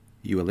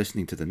You are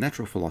listening to The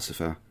Natural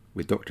Philosopher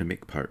with Dr.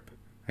 Mick Pope,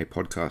 a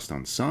podcast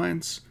on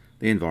science,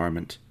 the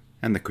environment,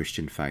 and the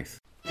Christian faith.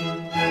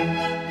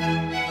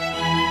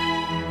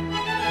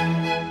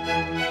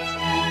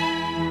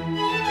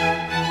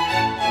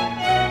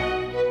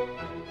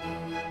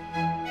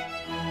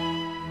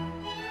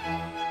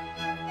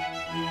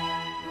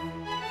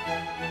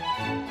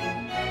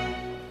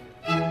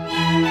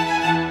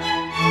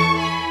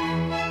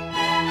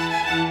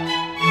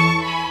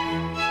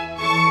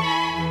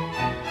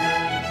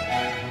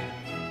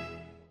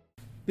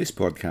 This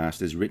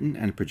podcast is written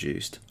and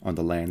produced on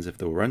the lands of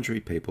the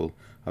Wurundjeri people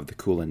of the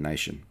Kulin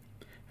Nation,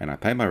 and I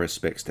pay my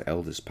respects to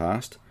elders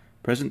past,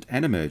 present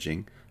and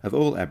emerging of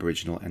all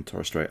Aboriginal and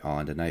Torres Strait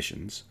Islander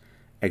nations,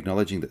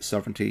 acknowledging that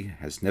sovereignty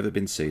has never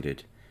been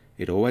ceded.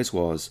 It always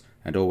was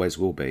and always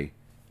will be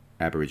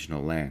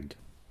Aboriginal land.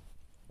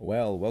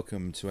 Well,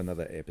 welcome to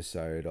another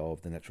episode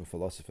of The Natural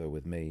Philosopher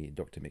with me,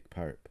 Dr. Mick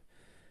Pope.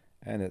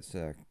 And it's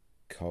a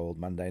cold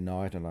Monday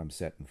night and I'm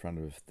sat in front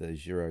of the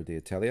Giro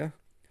d'Italia,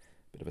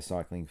 bit of a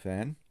cycling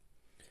fan,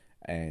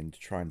 and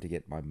trying to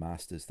get my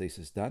master's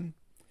thesis done.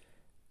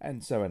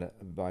 And so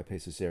by a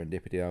piece of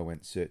serendipity, I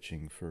went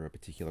searching for a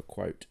particular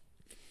quote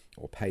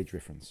or page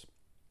reference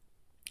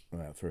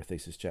for a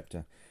thesis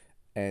chapter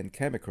and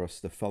came across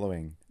the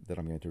following that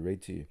I'm going to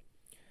read to you.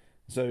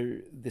 So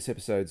this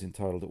episode's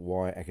entitled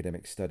Why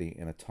Academics Study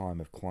in a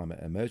Time of Climate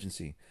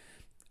Emergency.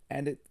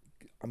 And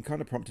I'm kind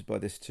of prompted by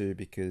this too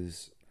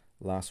because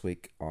last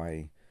week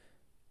I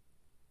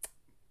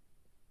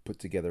put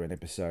together an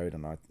episode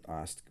and I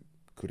asked,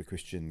 could a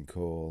Christian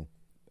call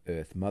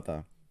Earth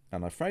Mother?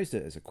 And I phrased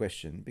it as a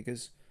question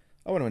because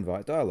I want to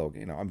invite dialogue.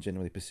 I'm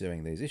generally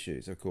pursuing these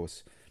issues. Of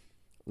course,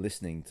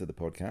 listening to the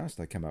podcast,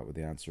 I come up with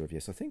the answer of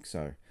yes, I think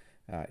so.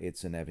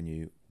 It's an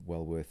avenue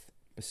well worth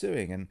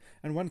pursuing.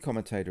 And one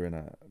commentator in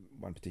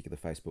one particular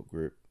Facebook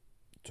group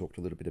talked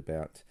a little bit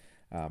about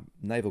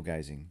navel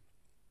gazing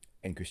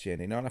and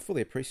Christianity. Now, and I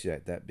fully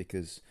appreciate that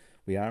because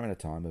we are in a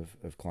time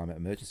of climate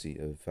emergency,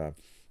 of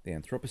the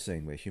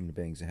Anthropocene, where human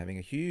beings are having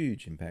a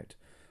huge impact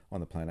on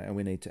the planet and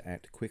we need to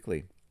act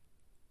quickly.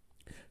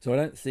 So I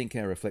don't think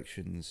our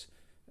reflections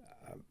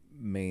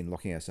mean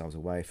locking ourselves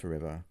away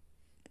forever,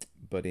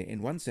 but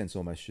in one sense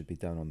almost should be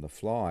done on the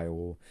fly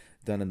or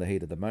done in the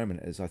heat of the moment,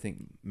 as I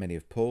think many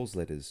of Paul's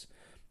letters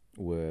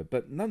were.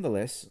 But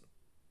nonetheless,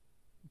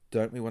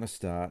 don't we want to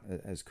start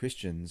as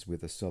Christians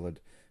with a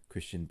solid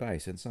Christian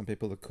base? And some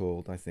people are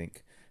called, I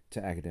think,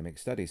 to academic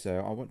study.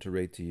 So I want to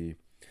read to you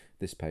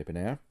this paper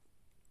now,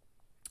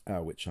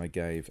 which I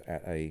gave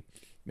at a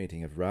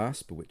meeting of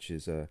RASP, which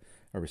is a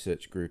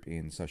research group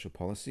in social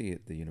policy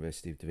at the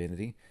University of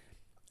Divinity,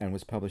 and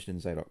was published in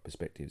Zadok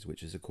Perspectives,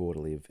 which is a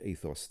quarterly of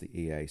Ethos, the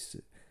EA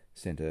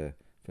Centre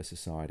for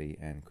Society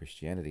and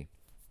Christianity.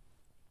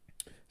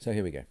 So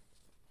here we go.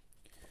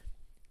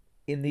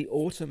 In the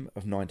autumn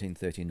of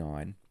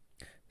 1939,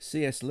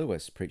 C.S.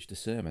 Lewis preached a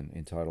sermon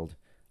entitled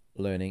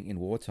Learning in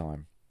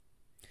Wartime.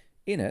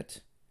 In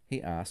it,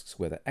 he asks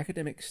whether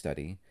academic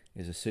study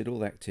is a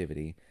suitable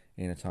activity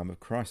in a time of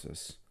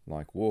crisis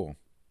like war.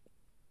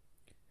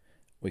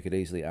 We could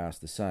easily ask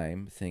the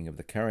same thing of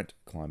the current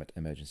climate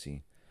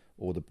emergency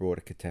or the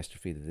broader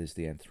catastrophe that is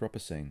the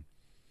Anthropocene.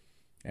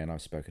 And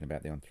I've spoken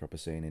about the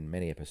Anthropocene in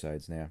many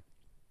episodes now.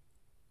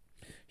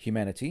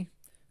 Humanity,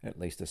 at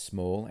least a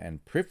small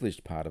and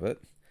privileged part of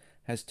it,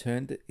 has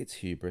turned its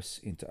hubris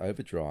into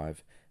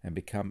overdrive and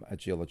become a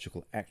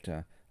geological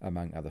actor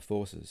among other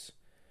forces.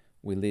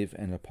 We live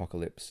in an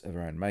apocalypse of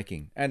our own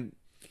making. And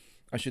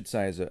I should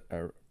say, as a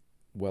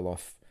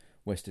well-off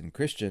Western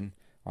Christian,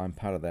 I'm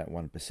part of that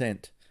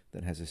 1%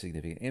 that has a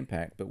significant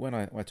impact. But when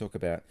I talk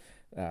about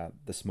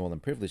the small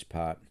and privileged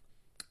part,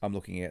 I'm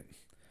looking at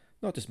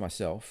not just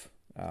myself,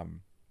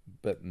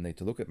 but need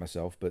to look at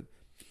myself, but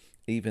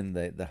even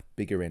the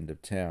bigger end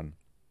of town.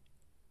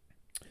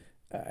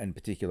 In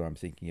particular, I'm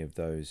thinking of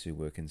those who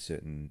work in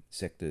certain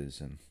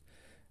sectors,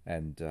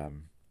 and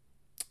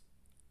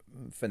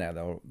for now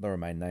they'll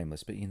remain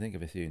nameless, but you can think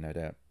of a few, no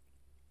doubt.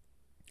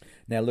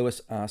 Now,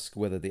 Lewis asks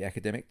whether the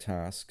academic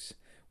tasks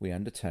we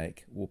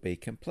undertake will be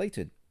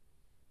completed.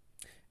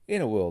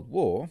 In a world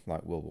war,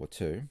 like World War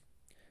II,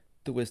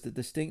 there was the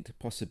distinct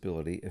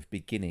possibility of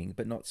beginning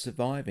but not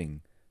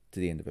surviving to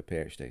the end of a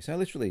PhD, so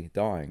literally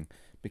dying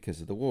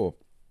because of the war.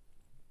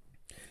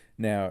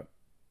 Now,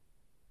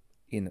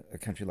 in a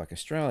country like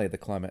Australia, the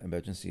climate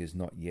emergency is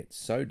not yet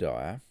so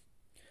dire,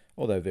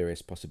 although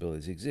various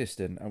possibilities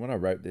exist. And when I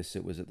wrote this,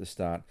 it was at the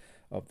start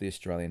of the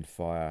Australian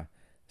fire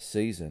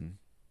season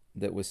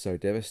that was so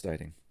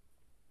devastating.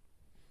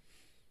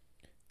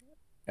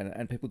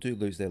 And people do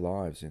lose their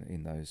lives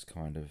in those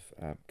kind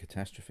of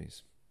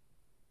catastrophes.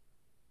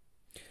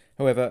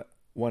 However,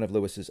 one of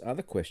Lewis's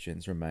other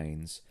questions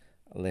remains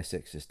less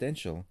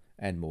existential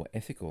and more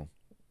ethical.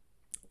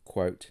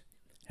 Quote,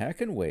 how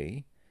can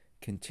we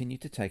continue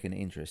to take an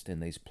interest in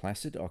these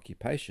placid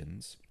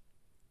occupations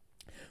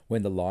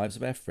when the lives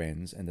of our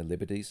friends and the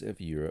liberties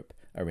of Europe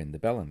are in the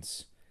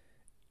balance?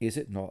 Is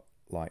it not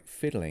like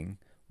fiddling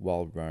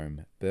while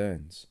Rome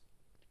burns?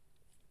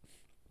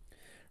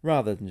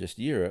 Rather than just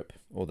Europe,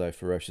 although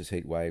ferocious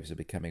heat waves are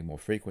becoming more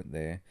frequent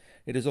there,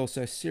 it is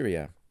also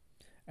Syria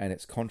and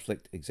its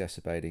conflict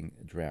exacerbating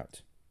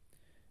drought.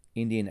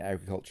 Indian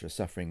agriculture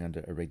suffering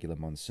under irregular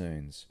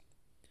monsoons.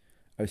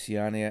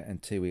 Oceania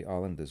and Tiwi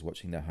Islanders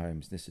watching their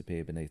homes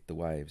disappear beneath the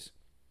waves.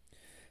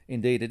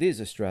 Indeed, it is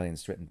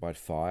Australians threatened by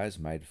fires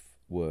made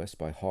worse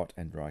by hot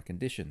and dry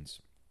conditions.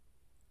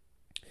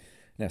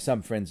 Now,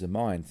 some friends of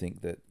mine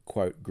think that,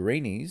 quote,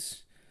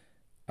 greenies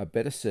are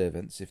better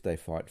servants if they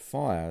fight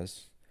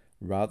fires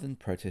rather than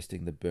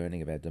protesting the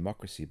burning of our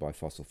democracy by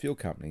fossil fuel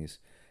companies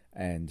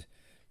and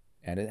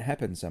it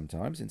happens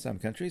sometimes in some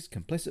countries,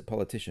 complicit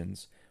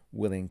politicians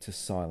willing to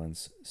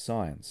silence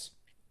science.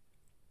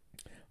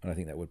 And I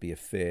think that would be a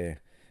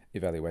fair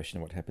evaluation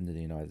of what happened in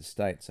the United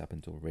States up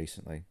until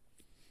recently.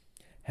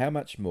 How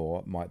much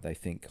more might they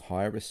think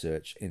higher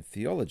research in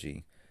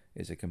theology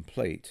is a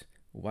complete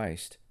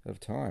waste of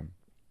time?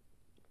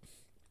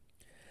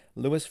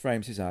 Lewis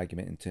frames his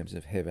argument in terms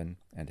of heaven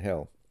and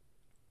hell.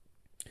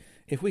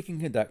 If we can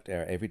conduct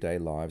our everyday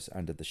lives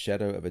under the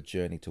shadow of a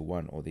journey to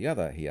one or the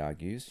other, he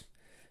argues,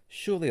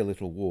 surely a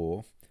little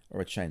war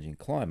or a changing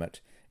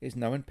climate is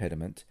no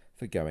impediment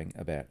for going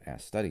about our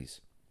studies.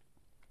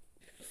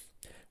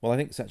 Well, I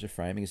think such a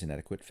framing is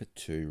inadequate for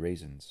two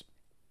reasons.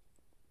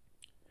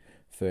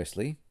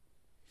 Firstly,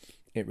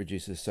 it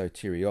reduces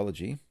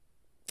soteriology,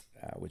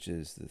 which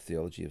is the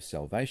theology of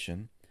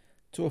salvation,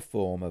 to a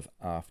form of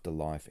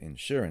afterlife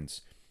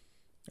insurance.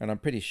 And I'm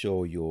pretty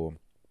sure you're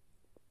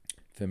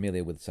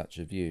familiar with such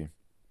a view,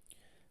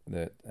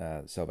 that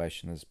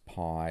salvation is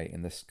pie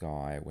in the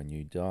sky when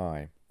you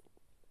die.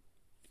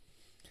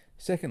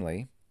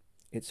 Secondly,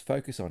 its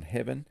focus on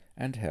heaven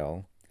and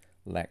hell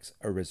lacks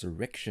a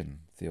resurrection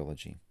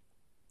theology,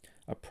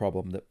 a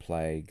problem that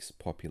plagues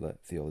popular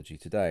theology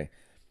today.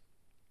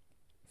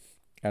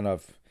 And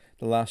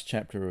the last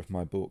chapter of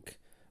my book,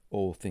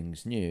 All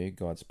Things New,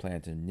 God's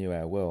Plan to Renew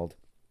Our World,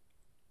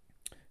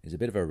 is a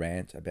bit of a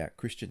rant about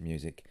Christian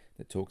music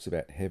that talks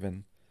about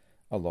heaven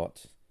a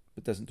lot,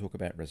 but doesn't talk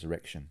about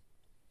resurrection,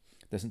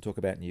 doesn't talk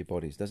about new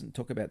bodies, doesn't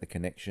talk about the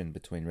connection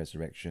between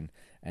resurrection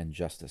and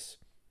justice,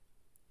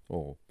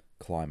 or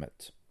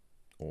climate,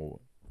 or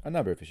a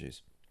number of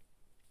issues.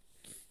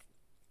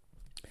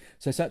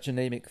 So such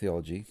anemic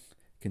theology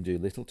can do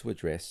little to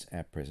address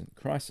our present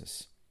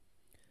crisis.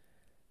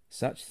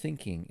 Such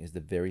thinking is the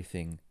very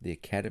thing the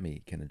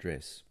Academy can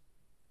address.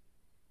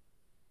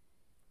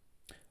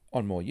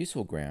 On more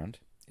useful ground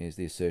is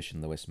the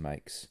assertion Lewis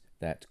makes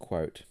that,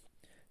 quote,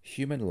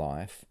 human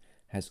life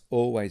has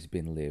always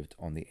been lived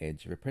on the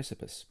edge of a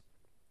precipice.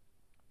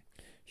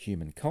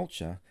 Human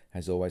culture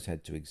has always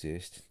had to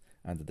exist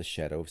under the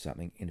shadow of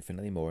something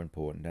infinitely more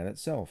important than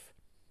itself.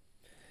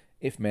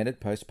 If men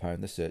had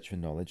postponed the search for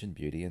knowledge and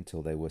beauty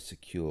until they were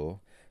secure,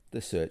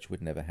 the search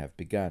would never have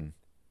begun.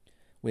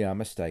 We are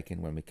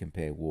mistaken when we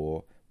compare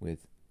war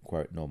with,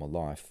 quote, normal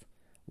life.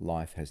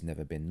 Life has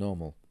never been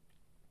normal.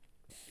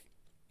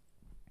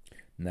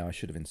 Now, I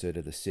should have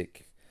inserted a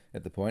sick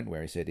at the point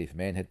where he said if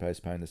men had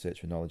postponed the search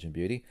for knowledge and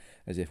beauty,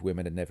 as if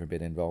women had never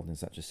been involved in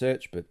such a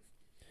search, but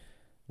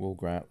we'll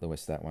grant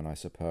Lewis that one, I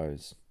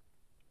suppose,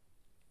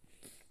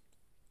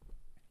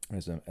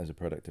 as a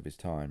product of his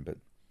time, but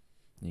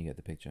you get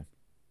the picture.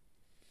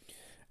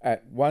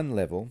 At one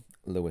level,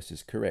 Lewis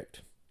is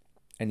correct,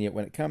 and yet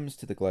when it comes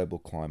to the global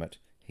climate,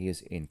 he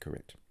is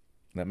incorrect.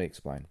 Let me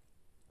explain.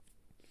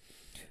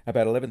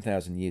 About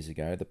 11,000 years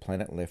ago, the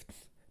planet left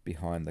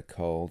behind the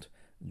cold,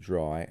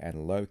 dry,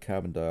 and low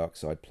carbon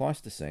dioxide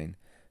Pleistocene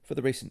for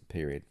the recent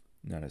period,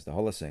 known as the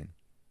Holocene.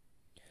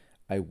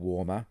 A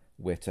warmer,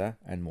 wetter,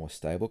 and more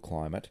stable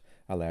climate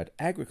allowed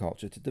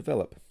agriculture to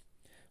develop,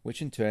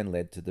 which in turn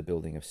led to the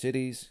building of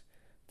cities,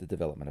 the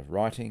development of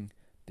writing,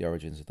 the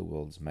origins of the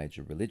world's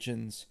major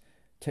religions,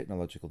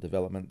 technological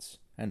developments,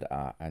 and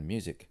art and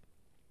music.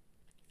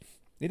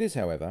 It is,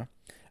 however,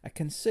 a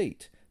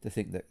conceit to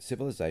think that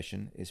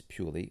civilization is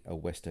purely a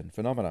Western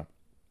phenomena.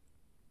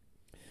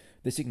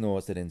 This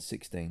ignores that in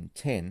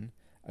 1610,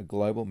 a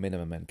global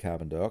minimum in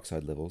carbon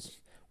dioxide levels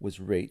was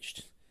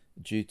reached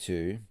due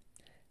to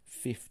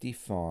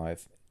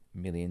 55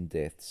 million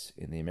deaths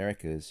in the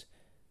Americas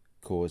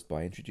caused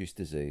by introduced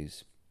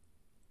disease,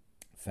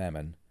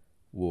 famine,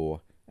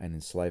 war, and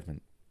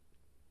enslavement.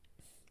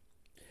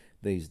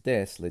 These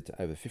deaths led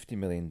to over 50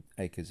 million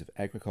acres of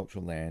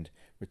agricultural land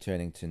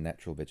returning to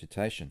natural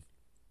vegetation.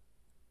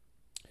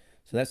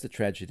 So that's the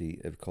tragedy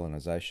of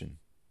colonization,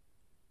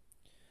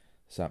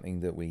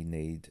 something that we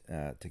need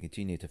to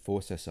continue to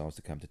force ourselves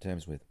to come to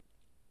terms with.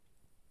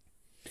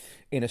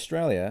 In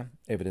Australia,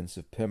 evidence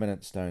of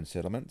permanent stone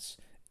settlements,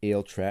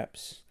 eel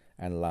traps,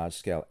 and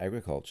large-scale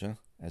agriculture,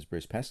 as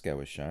Bruce Pascoe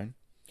has shown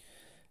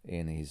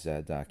in his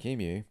Dark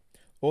Emu,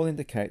 all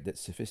indicate that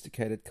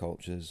sophisticated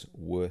cultures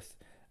worth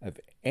of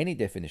any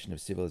definition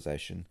of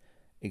civilization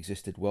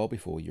existed well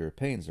before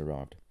Europeans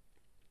arrived.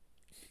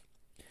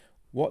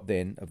 What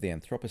then of the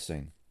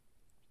Anthropocene?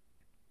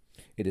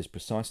 It is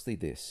precisely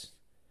this,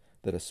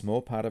 that a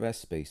small part of our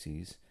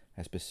species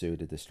has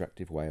pursued a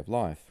destructive way of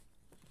life.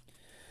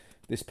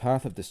 This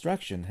path of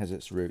destruction has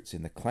its roots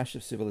in the clash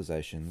of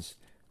civilizations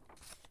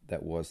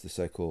that was the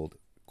so-called,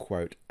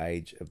 quote,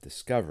 Age of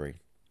Discovery.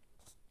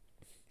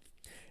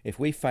 If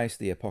we face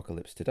the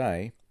apocalypse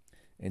today,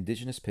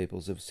 indigenous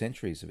peoples have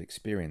centuries of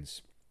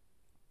experience.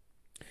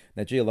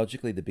 Now,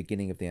 geologically, the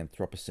beginning of the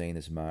Anthropocene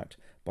is marked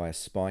by a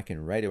spike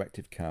in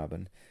radioactive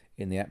carbon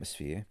in the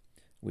atmosphere,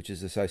 which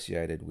is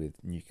associated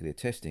with nuclear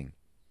testing,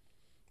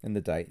 and the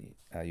date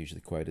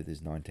usually quoted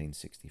is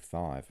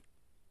 1965.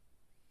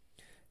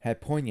 How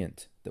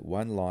poignant that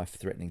one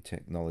life-threatening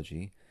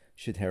technology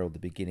should herald the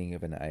beginning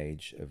of an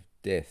age of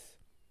death,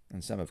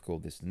 and some have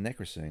called this the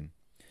Necrocene,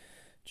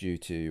 due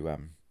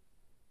to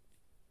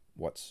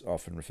what's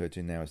often referred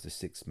to now as the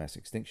sixth mass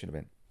extinction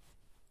event.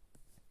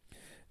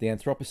 The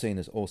Anthropocene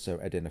is also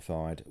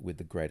identified with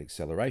the Great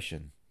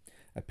Acceleration,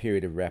 a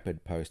period of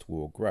rapid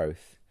post-war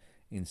growth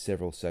in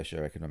several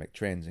socio-economic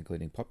trends,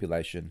 including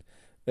population,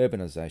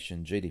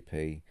 urbanization,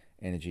 GDP,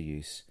 energy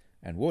use,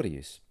 and water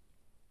use.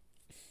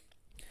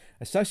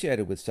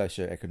 Associated with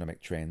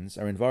socio-economic trends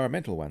are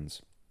environmental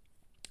ones,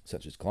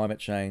 such as climate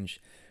change,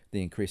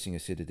 the increasing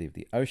acidity of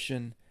the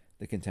ocean,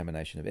 the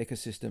contamination of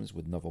ecosystems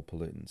with novel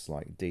pollutants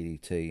like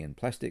DDT and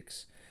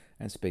plastics,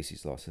 and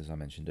species loss, as I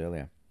mentioned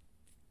earlier.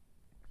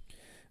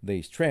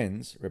 These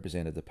trends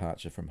represent a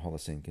departure from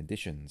Holocene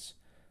conditions,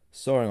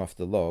 sawing off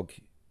the log,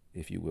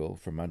 if you will,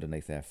 from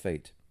underneath our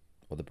feet,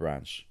 or the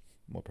branch,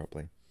 more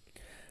properly.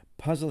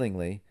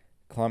 Puzzlingly,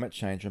 climate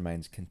change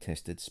remains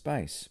contested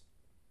space.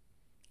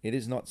 It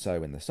is not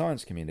so in the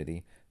science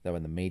community, though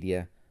in the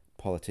media,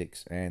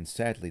 politics, and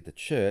sadly the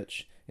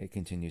church, it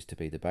continues to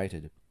be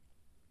debated.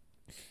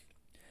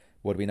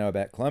 What do we know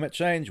about climate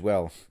change?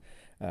 Well,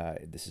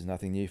 this is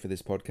nothing new for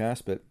this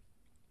podcast, but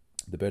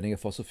the burning of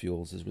fossil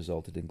fuels has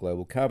resulted in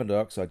global carbon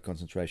dioxide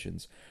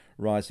concentrations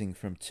rising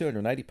from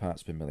 280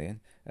 parts per million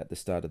at the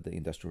start of the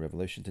Industrial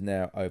Revolution to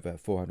now over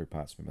 400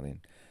 parts per million.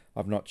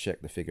 I've not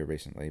checked the figure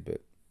recently,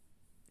 but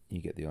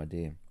you get the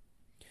idea.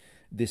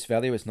 This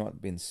value has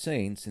not been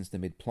seen since the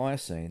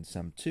mid-Pliocene,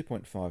 some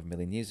 2.5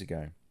 million years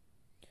ago.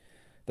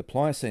 The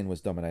Pliocene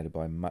was dominated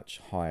by much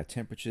higher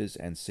temperatures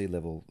and sea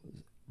level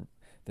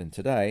than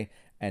today,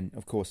 and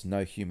of course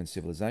no human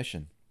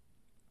civilization.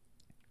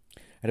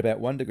 At about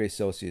 1 degree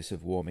Celsius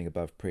of warming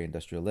above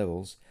pre-industrial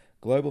levels,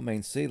 global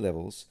mean sea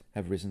levels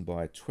have risen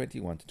by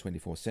 21 to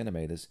 24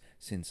 centimetres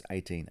since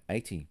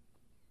 1880.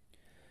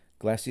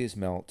 Glaciers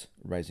melt,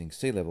 raising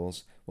sea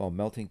levels, while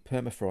melting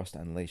permafrost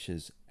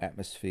unleashes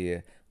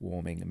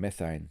atmosphere-warming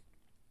methane.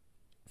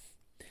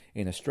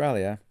 In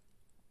Australia,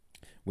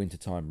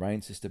 wintertime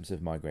rain systems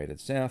have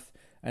migrated south,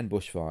 and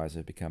bushfires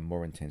have become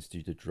more intense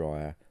due to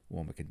drier,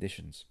 warmer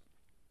conditions.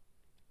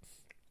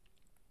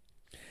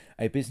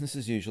 A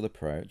business-as-usual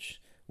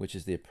approach, which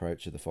is the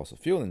approach of the fossil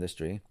fuel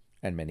industry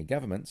and many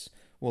governments,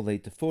 will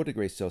lead to 4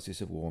 degrees Celsius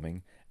of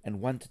warming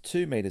and 1 to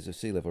 2 metres of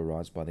sea level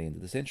rise by the end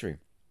of the century.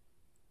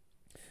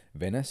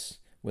 Venice,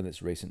 with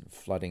its recent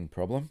flooding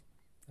problem,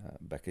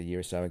 back a year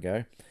or so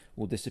ago,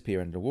 will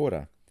disappear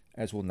underwater,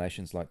 as will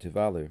nations like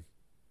Tuvalu.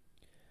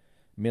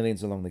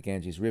 Millions along the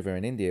Ganges River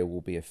in India will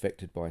be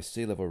affected by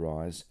sea level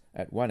rise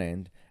at one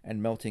end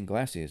and melting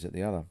glaciers at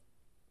the other.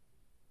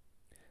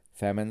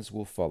 Famines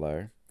will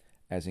follow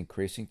as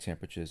increasing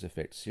temperatures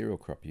affect cereal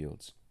crop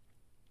yields.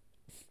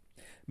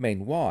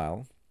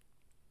 Meanwhile,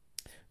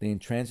 the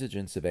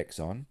intransigence of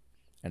Exxon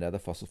and other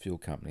fossil fuel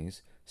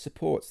companies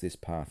supports this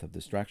path of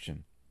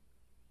destruction.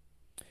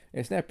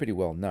 It's now pretty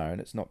well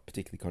known, it's not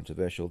particularly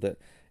controversial, that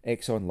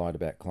Exxon lied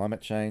about climate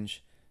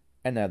change,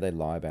 and now they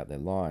lie about their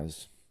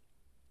lies.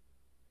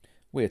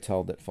 We are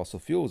told that fossil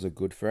fuels are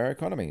good for our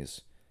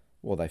economies,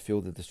 while they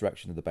fuel the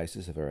destruction of the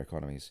basis of our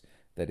economies,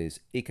 that is,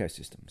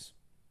 ecosystems.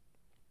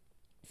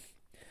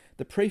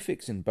 The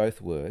prefix in both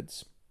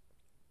words,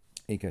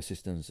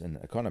 ecosystems and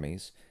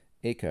economies,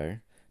 eco,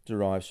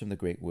 derives from the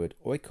Greek word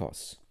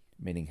oikos,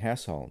 meaning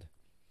household,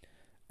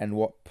 and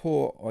what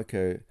poor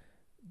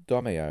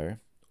oikodomeo,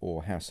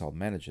 or household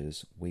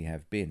managers, we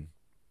have been.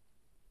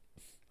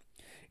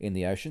 In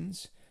the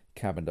oceans,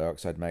 carbon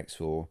dioxide makes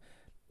for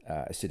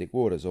acidic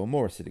waters, or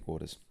more acidic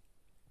waters,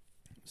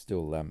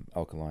 still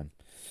alkaline,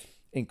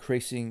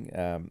 increasingly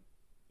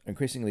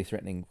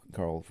threatening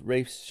coral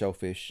reefs,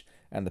 shellfish,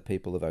 and the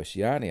people of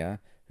Oceania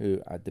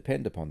who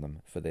depend upon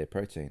them for their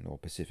protein, or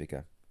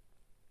Pacifica.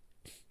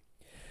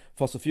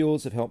 Fossil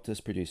fuels have helped us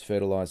produce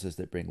fertilizers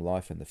that bring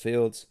life in the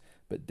fields,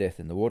 but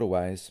death in the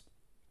waterways,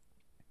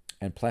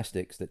 and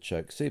plastics that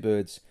choke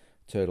seabirds,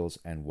 turtles,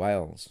 and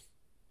whales.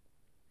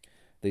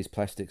 These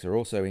plastics are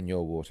also in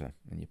your water,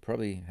 and you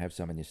probably have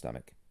some in your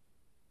stomach.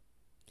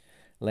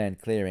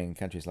 Land clearing in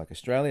countries like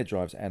Australia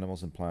drives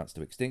animals and plants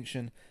to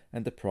extinction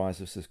and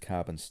deprives us of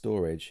carbon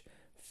storage,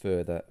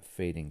 further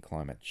feeding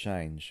climate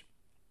change.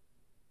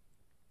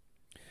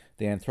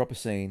 The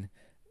Anthropocene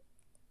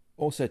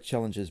also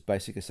challenges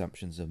basic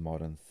assumptions of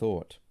modern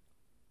thought.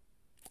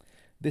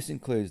 This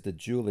includes the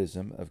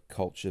dualism of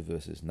culture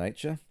versus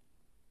nature,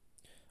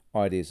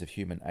 ideas of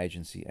human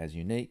agency as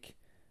unique,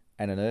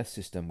 and an Earth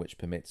system which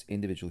permits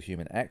individual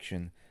human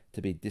action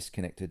to be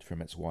disconnected from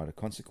its wider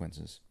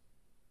consequences.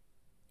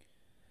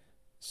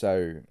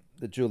 So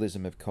the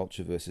dualism of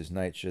culture versus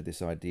nature,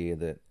 this idea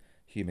that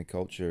human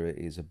culture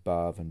is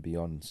above and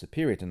beyond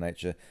superior to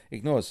nature,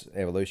 ignores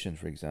evolution,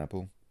 for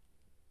example,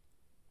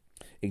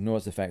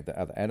 ignores the fact that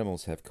other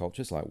animals have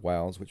cultures like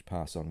whales, which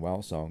pass on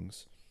whale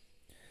songs,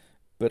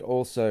 but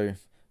also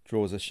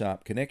draws a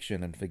sharp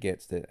connection and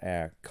forgets that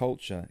our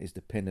culture is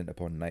dependent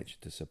upon nature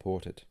to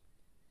support it.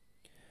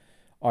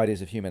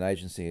 Ideas of human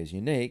agency as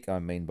unique, I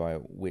mean by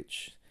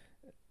which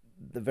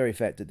the very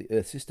fact that the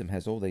Earth system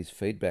has all these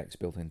feedbacks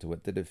built into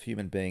it, that if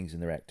human beings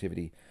and their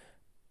activity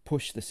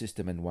push the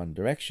system in one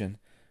direction,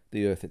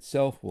 the Earth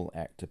itself will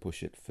act to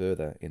push it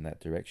further in that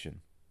direction.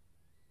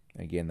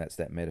 Again, that's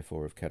that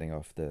metaphor of cutting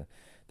off the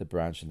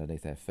branch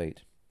underneath our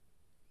feet.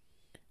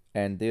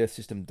 And the Earth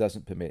system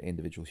doesn't permit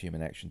individual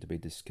human action to be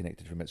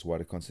disconnected from its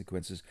wider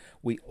consequences.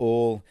 We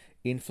all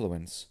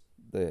influence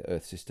the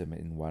Earth system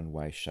in one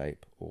way,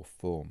 shape, or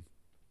form.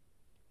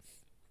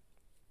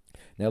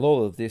 Now,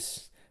 all of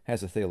this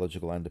has a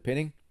theological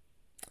underpinning,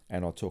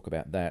 and I'll talk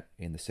about that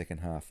in the second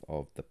half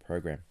of the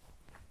program.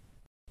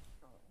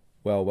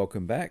 Well,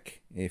 welcome back.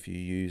 If you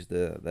use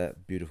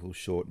that beautiful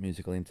short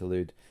musical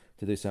interlude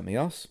to do something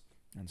else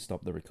and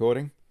stop the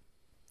recording.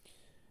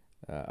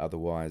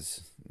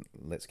 Otherwise,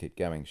 let's keep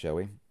going, shall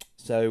we?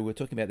 So we're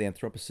talking about the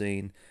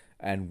Anthropocene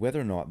and whether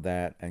or not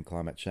that and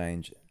climate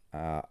change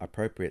are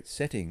appropriate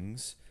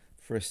settings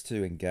for us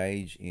to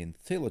engage in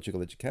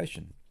theological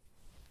education.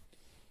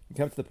 We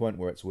come to the point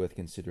where it's worth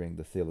considering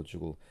the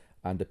theological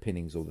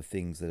underpinnings or the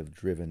things that have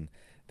driven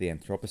the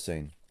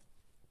Anthropocene,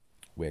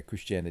 where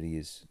Christianity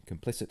is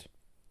complicit.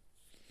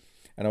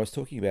 And I was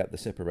talking about the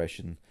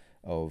separation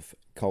of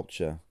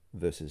culture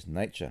versus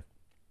nature.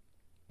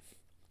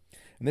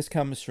 And this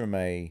comes from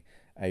a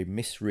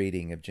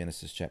misreading of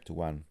Genesis chapter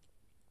 1.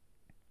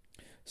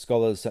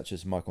 Scholars such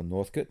as Michael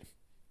Northcote,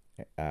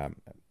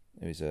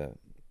 who's a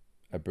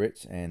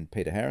Brit, and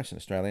Peter Harris, an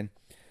Australian,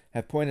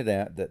 have pointed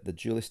out that the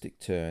dualistic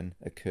turn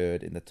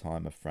occurred in the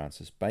time of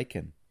Francis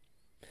Bacon.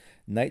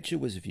 Nature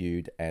was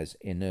viewed as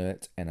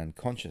inert and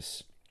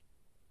unconscious.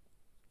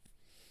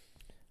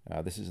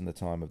 This is in the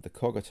time of the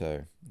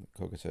cogito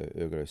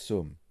ergo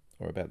sum,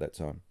 or about that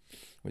time,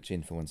 which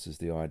influences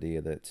the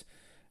idea that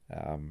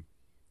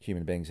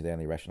human beings are the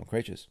only rational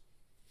creatures.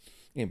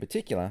 In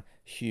particular,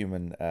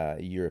 human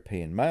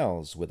European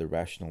males were the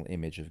rational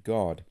image of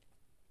God.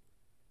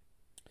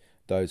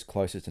 Those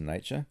closer to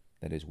nature,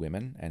 that is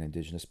women and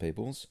indigenous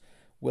peoples,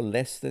 were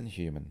less than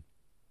human.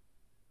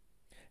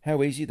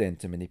 How easy then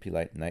to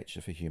manipulate nature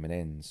for human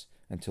ends,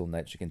 until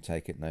nature can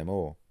take it no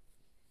more.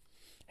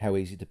 How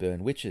easy to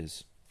burn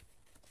witches,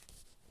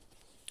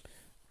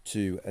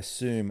 to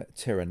assume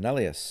terra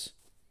nullius,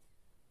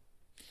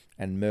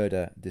 and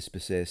murder,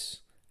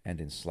 dispossess,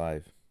 and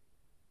enslave.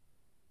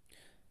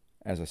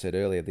 As I said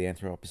earlier, the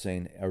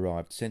Anthropocene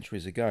arrived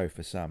centuries ago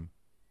for some.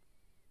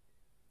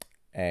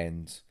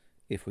 And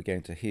if we're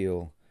going to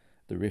heal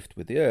the rift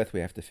with the earth, we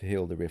have to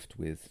heal the rift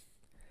with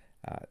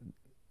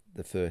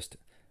the first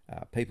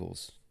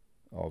peoples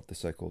of the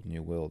so-called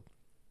New World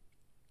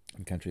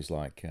in countries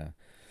like,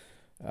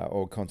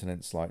 or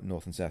continents like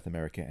North and South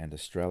America and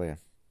Australia.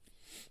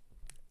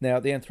 Now,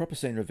 the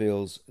Anthropocene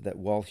reveals that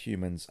while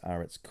humans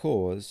are its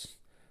cause,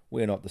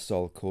 we're not the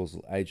sole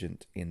causal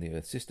agent in the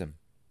Earth system.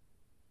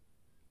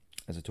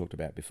 As I talked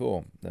about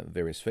before, the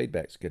various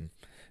feedbacks can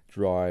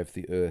drive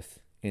the Earth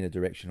in a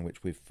direction in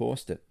which we've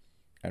forced it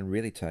and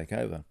really take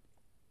over.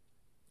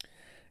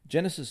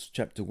 Genesis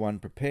chapter 1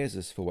 prepares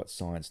us for what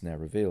science now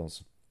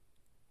reveals.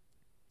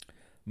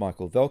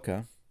 Michael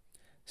Velker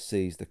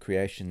sees the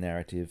creation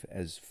narrative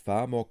as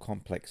far more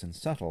complex and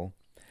subtle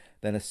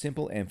than a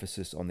simple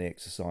emphasis on the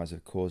exercise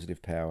of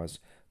causative powers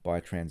by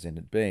a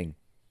transcendent being.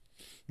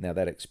 Now,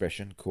 that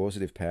expression,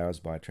 causative powers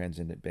by a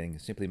transcendent being,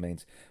 simply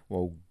means,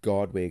 well,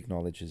 God we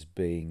acknowledge as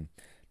being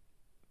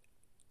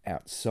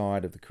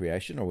outside of the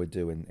creation, or we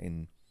do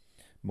in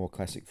more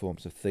classic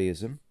forms of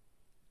theism,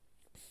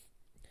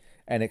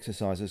 and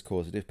exercises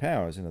causative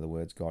powers. In other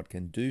words, God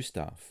can do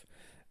stuff,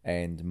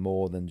 and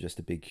more than just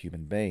a big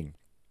human being,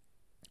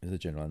 is the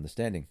general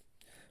understanding.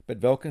 But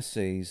Velker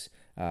sees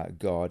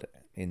God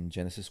in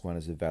Genesis 1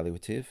 as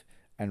evaluative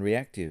and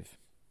reactive.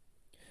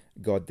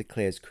 God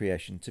declares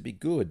creation to be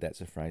good.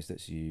 That's a phrase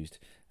that's used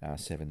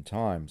 7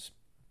 times,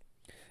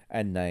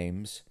 and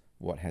names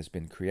what has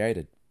been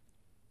created.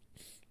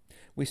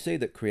 We see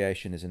that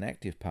creation is an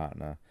active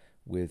partner,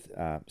 with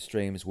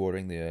streams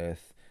watering the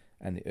earth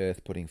and the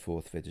earth putting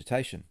forth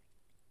vegetation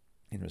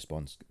in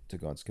response to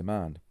God's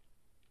command.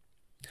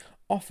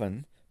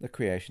 Often, the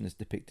creation is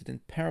depicted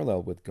in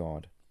parallel with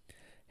God.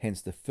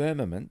 Hence, the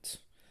firmament,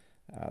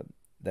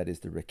 that is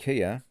the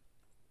rakia,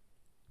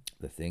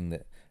 the thing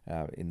that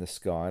in the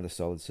sky, the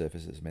solid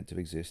surface that's meant to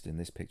exist in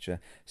this picture,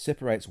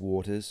 separates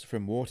waters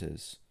from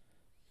waters.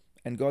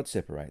 And God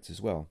separates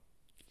as well.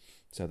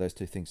 So those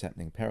two things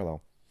happening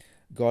parallel.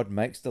 God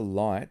makes the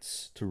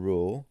lights to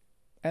rule,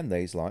 and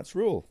these lights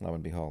rule, lo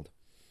and behold.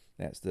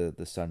 That's the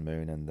sun,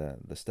 moon, and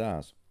the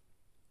stars.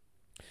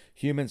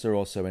 Humans are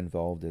also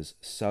involved as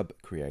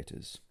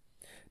sub-creators.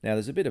 Now,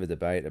 there's a bit of a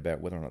debate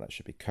about whether or not that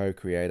should be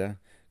co-creator,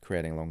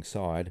 creating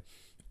alongside,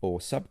 or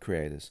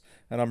sub-creators.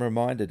 And I'm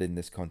reminded in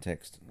this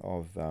context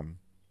of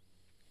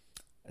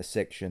a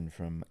section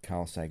from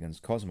Carl Sagan's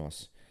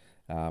Cosmos.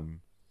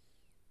 And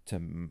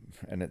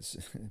it's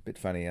a bit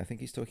funny. I think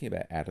he's talking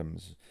about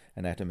atoms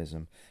and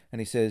atomism. And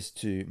he says,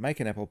 to make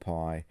an apple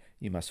pie,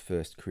 you must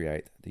first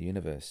create the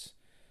universe.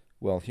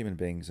 Well, human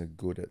beings are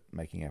good at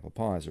making apple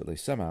pies, or at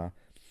least some are,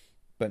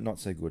 but not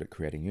so good at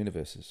creating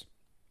universes.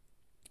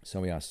 So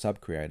we are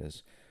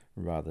sub-creators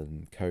rather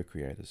than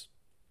co-creators.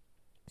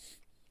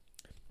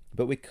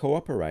 But we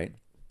cooperate,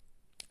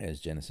 as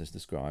Genesis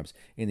describes,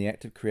 in the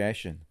act of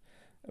creation,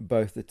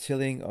 both the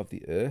tilling of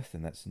the earth,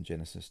 and that's in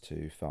Genesis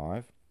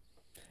 2:5,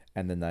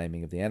 and the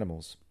naming of the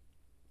animals.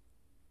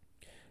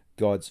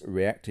 God's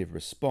reactive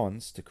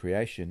response to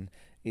creation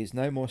is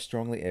no more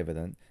strongly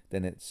evident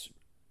than its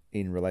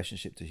in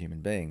relationship to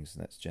human beings,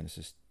 and that's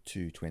Genesis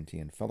 2:20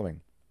 and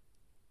following.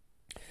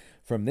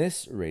 From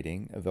this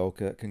reading,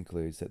 Volker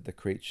concludes that the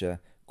creature,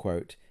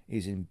 quote,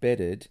 is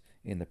embedded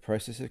in the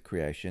process of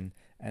creation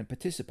and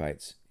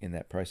participates in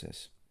that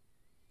process.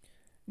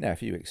 Now,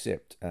 if you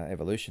accept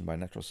evolution by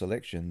natural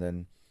selection,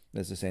 then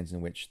there's a sense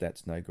in which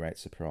that's no great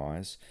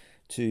surprise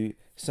to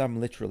some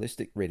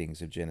literalistic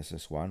readings of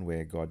Genesis 1,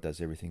 where God does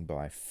everything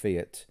by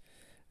fiat.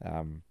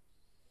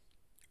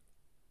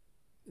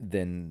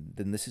 Then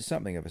this is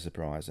something of a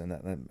surprise,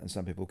 and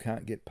some people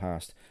can't get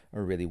past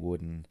a really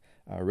wooden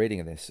reading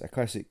of this. A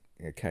classic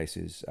case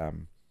is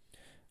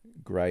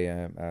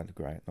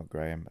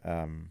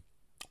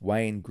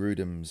Wayne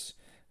Grudem's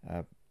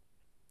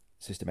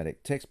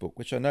systematic textbook,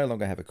 which I no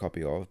longer have a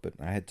copy of, but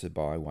I had to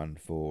buy one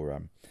for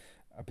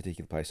a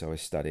particular place I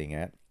was studying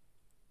at.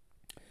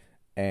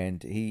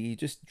 And he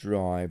just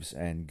drives,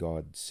 and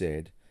God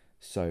said,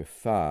 so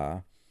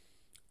far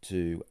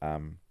to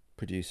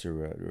produce a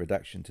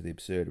reduction to the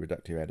absurd,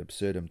 reductio ad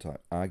absurdum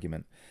type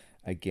argument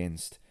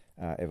against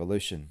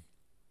evolution.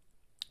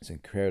 It's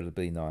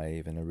incredibly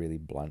naive and a really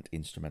blunt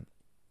instrument.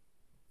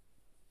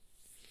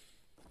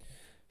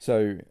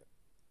 So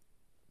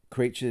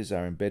creatures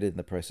are embedded in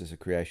the process of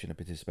creation and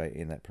participate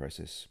in that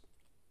process.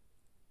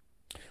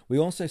 We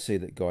also see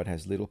that God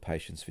has little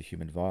patience for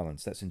human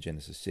violence. That's in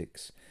Genesis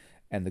 6.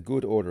 And the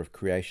good order of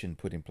creation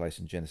put in place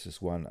in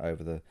Genesis 1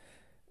 over the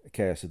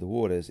chaos of the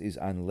waters is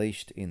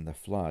unleashed in the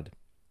flood.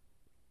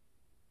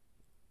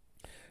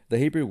 The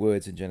Hebrew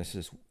words in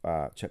Genesis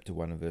chapter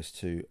 1 and verse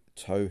 2,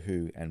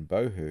 tohu and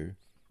bohu,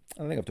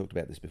 I think I've talked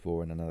about this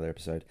before in another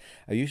episode,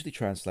 are usually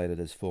translated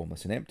as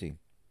formless and empty.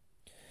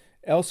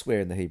 Elsewhere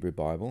in the Hebrew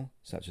Bible,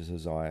 such as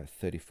Isaiah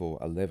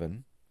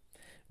 34:11,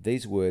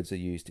 these words are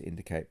used to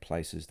indicate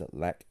places that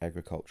lack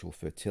agricultural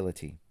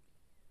fertility.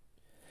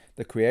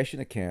 The creation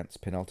account's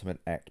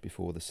penultimate act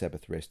before the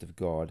Sabbath rest of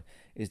God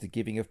is the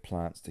giving of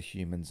plants to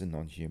humans and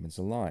non-humans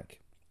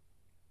alike.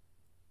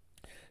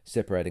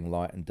 Separating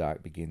light and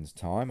dark begins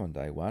time on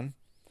day 1,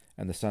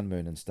 and the sun,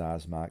 moon and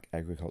stars mark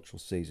agricultural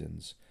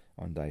seasons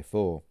on day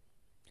 4.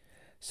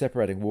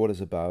 Separating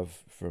waters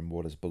above from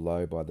waters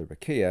below by the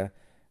rakia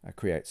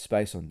creates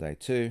space on day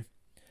 2,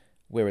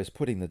 whereas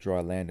putting the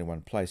dry land in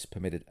one place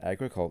permitted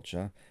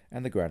agriculture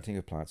and the granting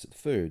of plants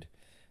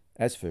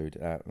as food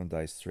on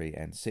days 3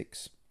 and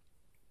 6.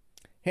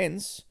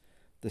 Hence,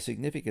 the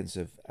significance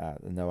of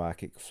the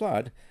Noachic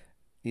flood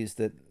is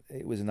that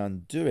it was an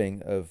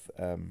undoing of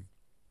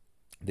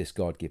this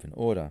God-given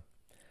order,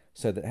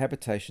 so that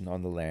habitation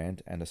on the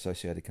land and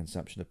associated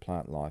consumption of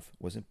plant life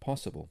was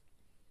impossible.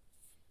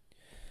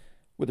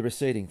 With the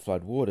receding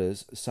flood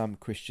waters, some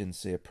Christians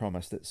see a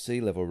promise that sea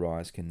level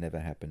rise can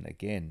never happen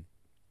again,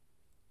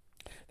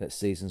 that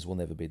seasons will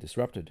never be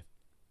disrupted.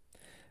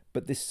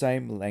 But this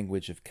same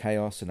language of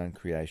chaos and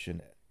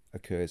uncreation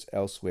occurs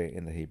elsewhere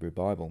in the Hebrew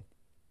Bible.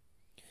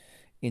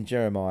 In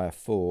Jeremiah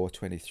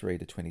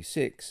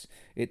 4:23-26,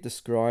 it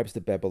describes the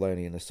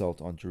Babylonian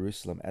assault on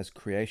Jerusalem as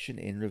creation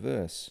in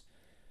reverse,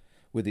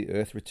 with the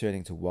earth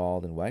returning to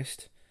wild and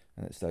waste,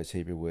 and it's those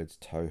Hebrew words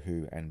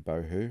tohu and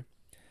bohu,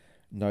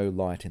 no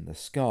light in the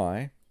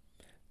sky,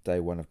 day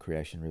 1 of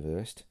creation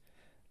reversed,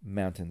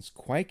 mountains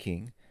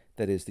quaking,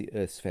 that is the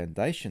earth's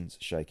foundations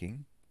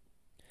shaking,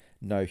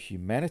 no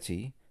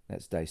humanity,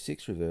 that's day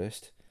 6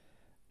 reversed,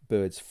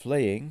 birds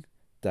fleeing,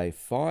 day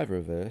 5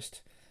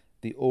 reversed,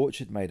 the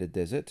orchard made a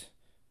desert,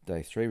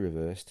 day 3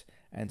 reversed,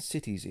 and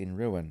cities in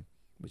ruin,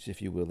 which, if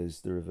you will,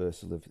 is the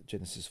reversal of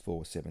Genesis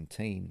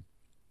 4:17.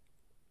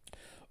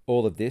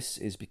 All of this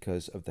is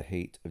because of the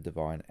heat of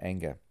divine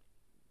anger.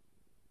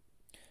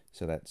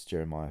 So that's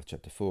Jeremiah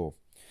chapter 4.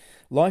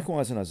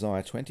 Likewise in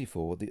Isaiah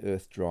 24, the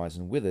earth dries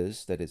and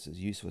withers, that is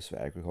useless for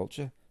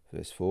agriculture,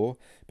 verse 4,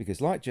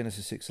 because like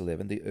Genesis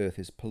 6:11, the earth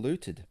is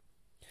polluted.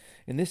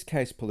 In this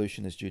case,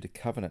 pollution is due to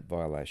covenant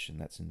violation,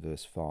 that's in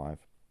verse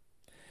 5.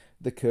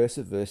 The curse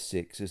of verse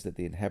 6 is that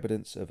the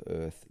inhabitants of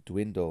earth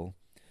dwindle,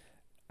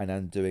 an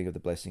undoing of the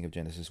blessing of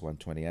Genesis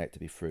 1:28 to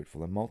be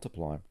fruitful and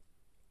multiply.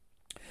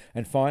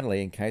 And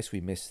finally, in case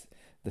we miss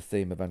the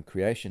theme of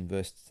uncreation,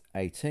 verse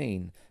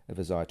 18 of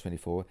Isaiah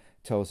 24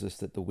 tells us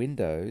that the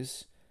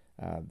windows,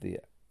 the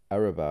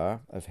arabah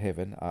of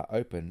heaven, are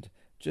opened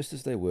just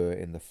as they were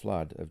in the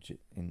flood,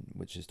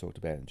 which is talked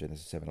about in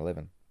Genesis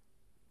 7:11.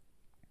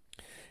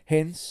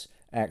 Hence,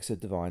 acts of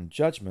divine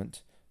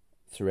judgment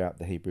throughout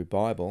the Hebrew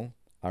Bible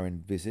are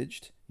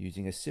envisaged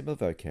using a similar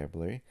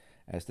vocabulary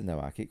as the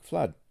Noachic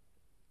flood,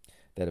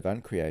 that of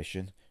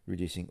uncreation,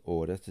 reducing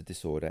order to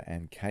disorder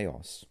and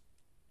chaos.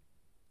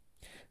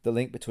 The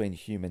link between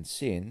human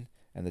sin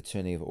and the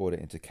turning of order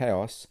into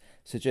chaos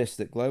suggests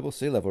that global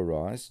sea level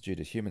rise due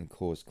to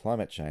human-caused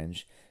climate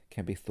change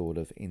can be thought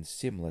of in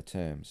similar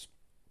terms.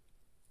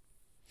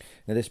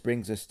 Now this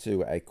brings us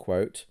to a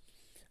quote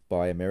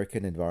by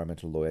American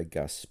environmental lawyer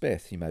Gus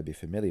Speth. You may be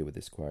familiar with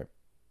this quote.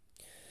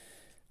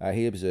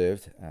 He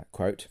observed,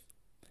 quote,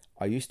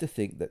 "I used to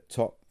think that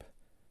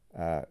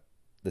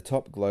the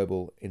top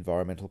global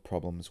environmental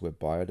problems were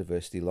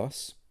biodiversity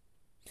loss,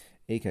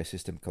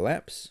 ecosystem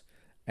collapse,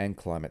 and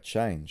climate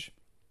change.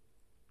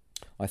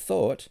 I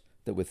thought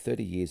that with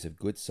 30 years of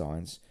good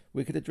science,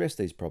 we could address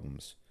these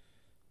problems,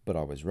 but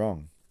I was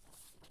wrong.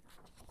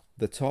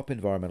 The top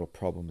environmental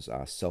problems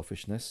are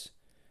selfishness,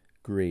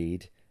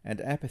 greed, and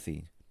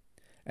apathy,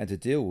 and to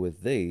deal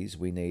with these,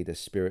 we need a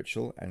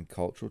spiritual and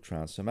cultural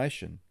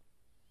transformation.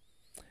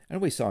 And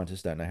we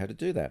scientists don't know how to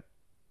do that."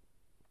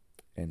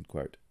 End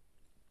quote.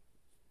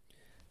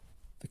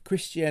 The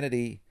Christian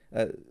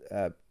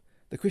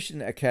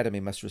Academy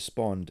must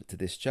respond to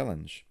this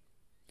challenge.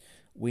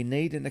 We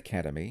need an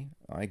academy,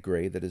 I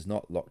agree, that is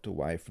not locked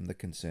away from the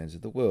concerns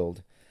of the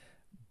world,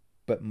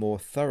 but more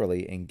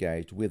thoroughly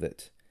engaged with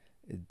it,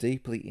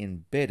 deeply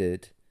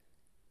embedded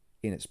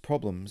in its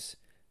problems,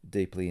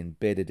 deeply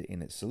embedded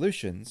in its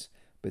solutions,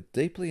 but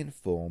deeply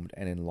informed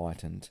and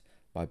enlightened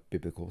by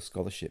biblical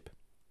scholarship.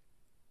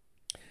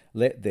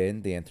 Let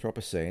then the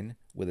Anthropocene,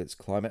 with its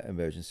climate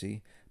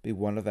emergency, be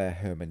one of our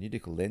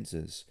hermeneutical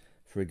lenses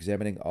for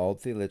examining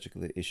old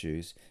theological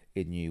issues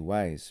in new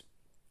ways.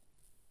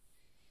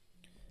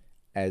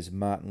 As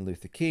Martin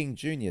Luther King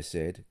Jr.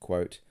 said,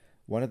 quote,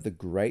 "One of the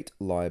great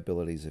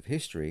liabilities of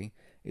history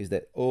is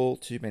that all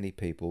too many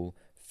people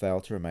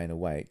fail to remain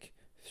awake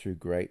through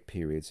great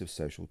periods of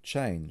social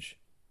change.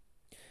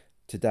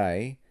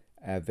 Today,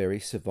 our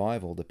very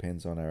survival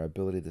depends on our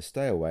ability to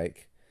stay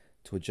awake,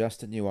 to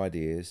adjust to new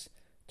ideas,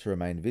 to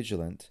remain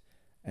vigilant,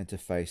 and to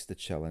face the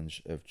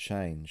challenge of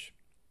change."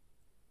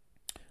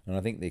 And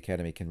I think the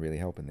Academy can really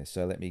help in this.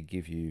 So let me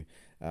give you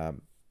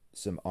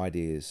some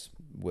ideas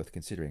worth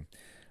considering.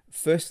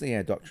 Firstly,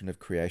 our doctrine of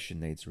creation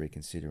needs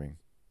reconsidering.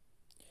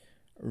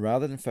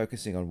 Rather than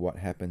focusing on what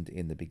happened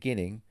in the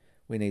beginning,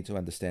 we need to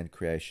understand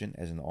creation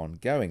as an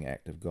ongoing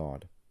act of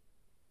God.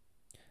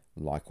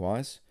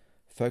 Likewise,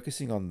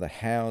 focusing on the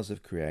hows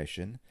of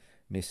creation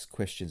miss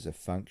questions of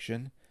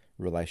function,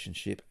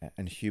 relationship,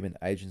 and human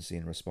agency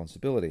and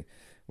responsibility,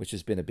 which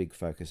has been a big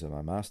focus of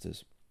our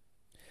masters.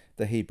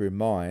 The Hebrew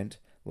mind,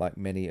 like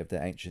many of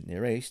the ancient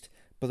Near East,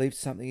 believed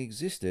something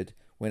existed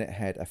when it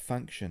had a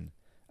function,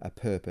 a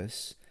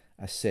purpose,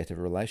 a set of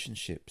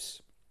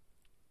relationships.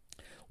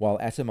 While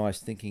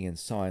atomized thinking in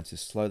science is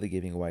slowly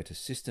giving way to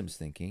systems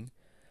thinking,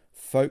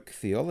 folk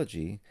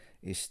theology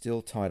is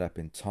still tied up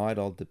in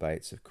tired-old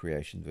debates of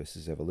creation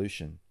versus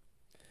evolution.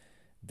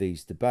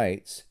 These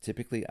debates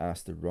typically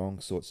ask the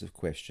wrong sorts of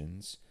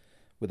questions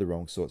with the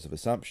wrong sorts of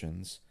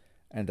assumptions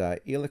and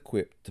are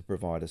ill-equipped to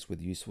provide us with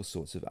useful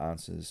sorts of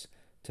answers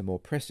to more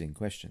pressing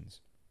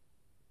questions.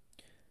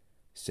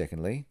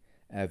 Secondly,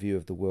 our view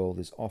of the world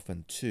is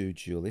often too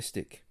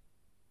dualistic.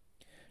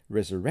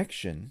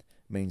 Resurrection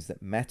means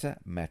that matter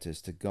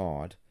matters to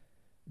God,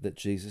 that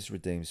Jesus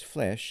redeems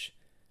flesh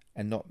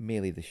and not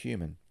merely the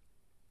human.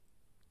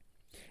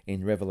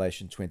 In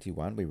Revelation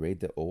 21, we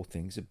read that all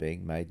things are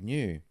being made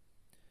new.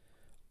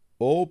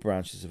 All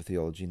branches of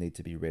theology need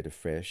to be read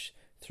afresh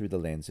through the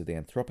lens of the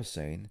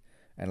Anthropocene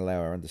and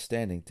allow our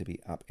understanding to be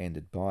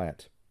upended by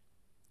it.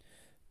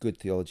 Good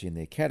theology in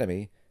the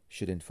Academy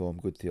should inform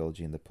good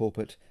theology in the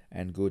pulpit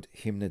and good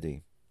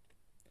hymnody.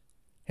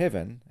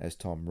 Heaven, as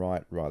Tom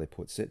Wright rightly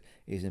puts it,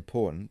 is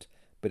important,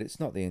 but it's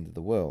not the end of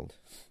the world.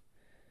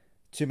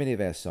 Too many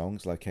of our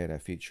songs locate our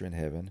future in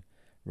heaven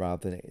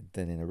rather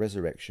than in a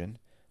resurrection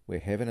where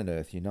heaven and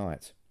earth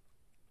unite.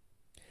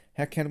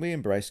 How can we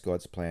embrace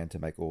God's plan to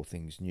make all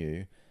things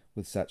new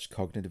with such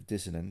cognitive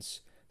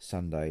dissonance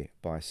Sunday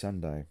by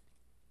Sunday?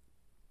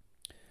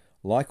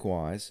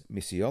 Likewise,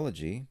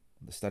 missiology,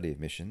 the study of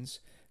missions,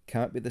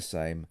 can't be the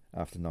same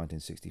after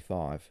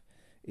 1965,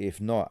 if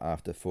not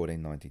after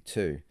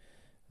 1492,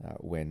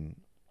 when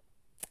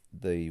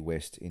the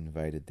West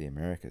invaded the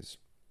Americas.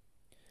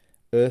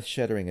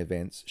 Earth-shattering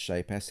events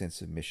shape our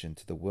sense of mission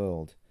to the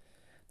world,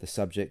 the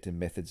subject and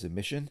methods of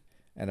mission,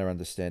 and our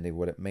understanding of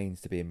what it means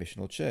to be a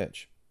missional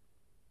church.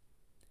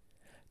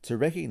 To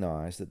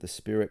recognize that the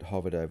Spirit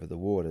hovered over the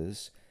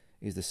waters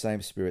is the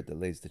same Spirit that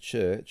leads the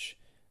church,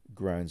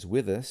 groans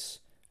with us,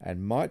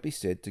 and might be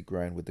said to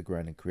groan with the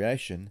groaning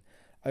creation,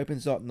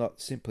 opens up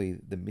not simply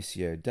the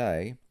Missio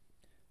Dei,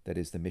 that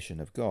is the mission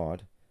of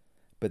God,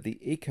 but the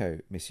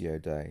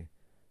Eco-Missio Dei,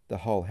 the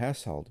whole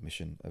household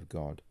mission of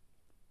God.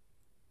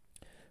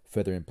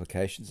 Further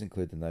implications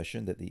include the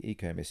notion that the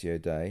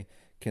Eco-Missio Dei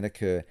can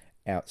occur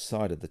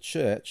outside of the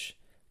church,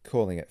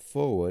 calling it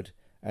forward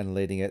and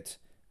leading it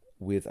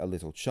with a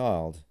little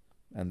child,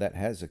 and that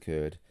has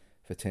occurred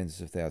for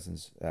tens of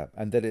thousands,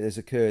 and that it has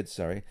occurred,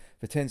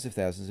 for tens of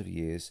thousands of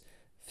years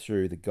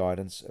through the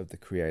guidance of the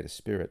Creator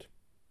Spirit.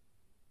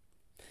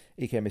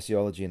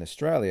 Eco-missiology in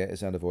Australia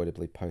is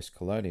unavoidably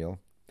post-colonial,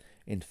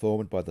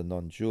 informed by the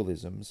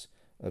non-dualisms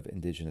of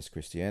Indigenous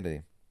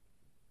Christianity.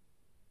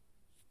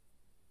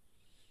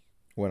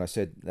 When I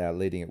said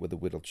leading it with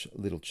a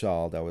little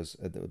child, I was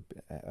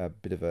a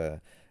bit of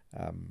a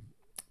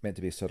meant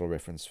to be a subtle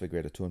reference for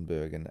Greta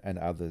Thunberg and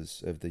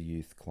others of the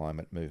youth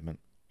climate movement.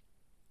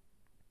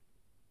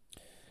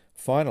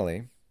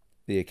 Finally,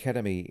 the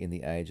Academy in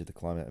the age of the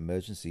climate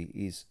emergency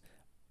is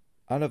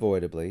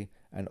unavoidably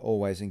and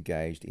always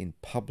engaged in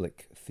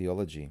public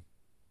theology.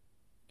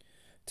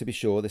 To be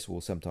sure, this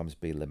will sometimes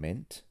be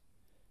lament,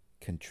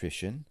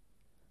 contrition,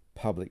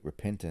 public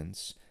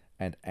repentance,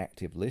 and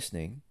active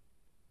listening.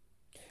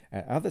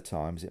 At other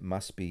times, it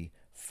must be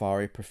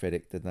fiery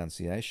prophetic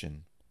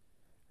denunciation,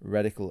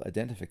 radical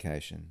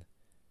identification,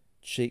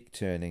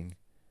 cheek-turning,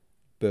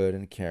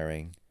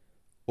 burden-carrying,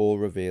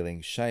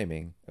 all-revealing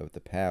shaming of the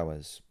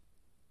powers.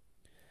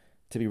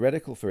 To be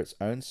radical for its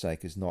own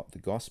sake is not the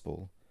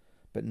gospel,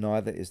 but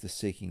neither is the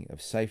seeking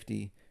of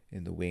safety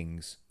in the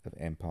wings of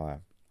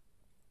empire.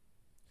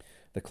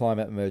 The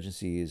climate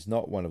emergency is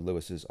not one of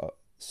Lewis's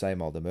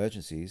same old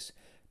emergencies,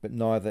 but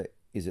neither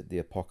is it the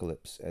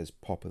apocalypse as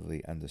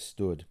popularly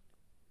understood.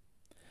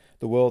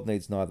 The world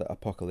needs neither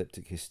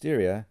apocalyptic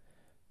hysteria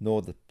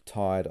nor the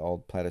tired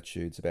old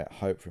platitudes about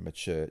hope from a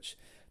church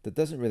that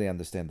doesn't really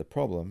understand the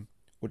problem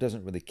or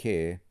doesn't really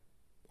care,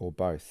 or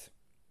both.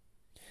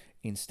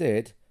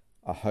 Instead,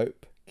 a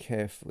hope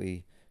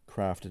carefully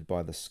crafted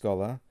by the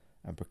scholar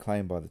and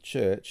proclaimed by the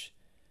church,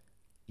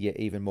 yet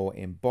even more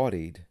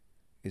embodied,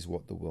 is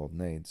what the world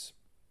needs.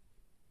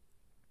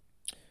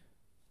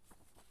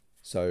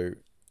 So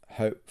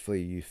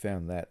hopefully you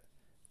found that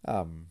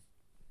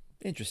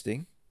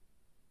interesting,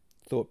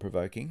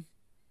 thought-provoking,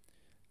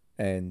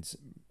 and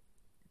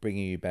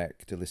bringing you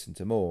back to listen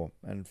to more.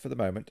 And for the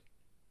moment,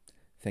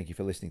 thank you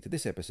for listening to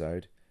this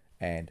episode,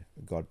 and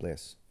God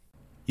bless.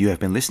 You have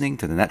been listening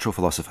to The Natural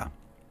Philosopher.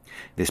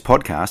 This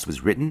podcast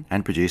was written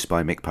and produced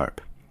by Mick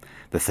Pope.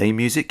 The theme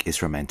music is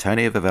from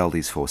Antonio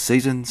Vivaldi's Four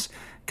Seasons,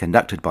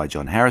 conducted by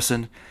John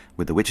Harrison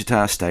with the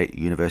Wichita State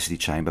University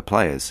Chamber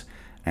Players,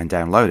 and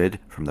downloaded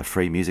from the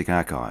Free Music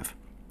Archive.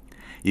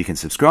 You can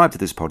subscribe to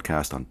this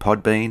podcast on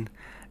Podbean,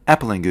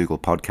 Apple and Google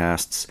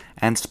Podcasts,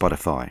 and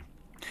Spotify.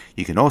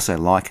 You can also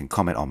like and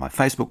comment on my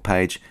Facebook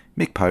page,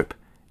 Mick Pope,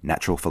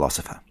 Natural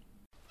Philosopher.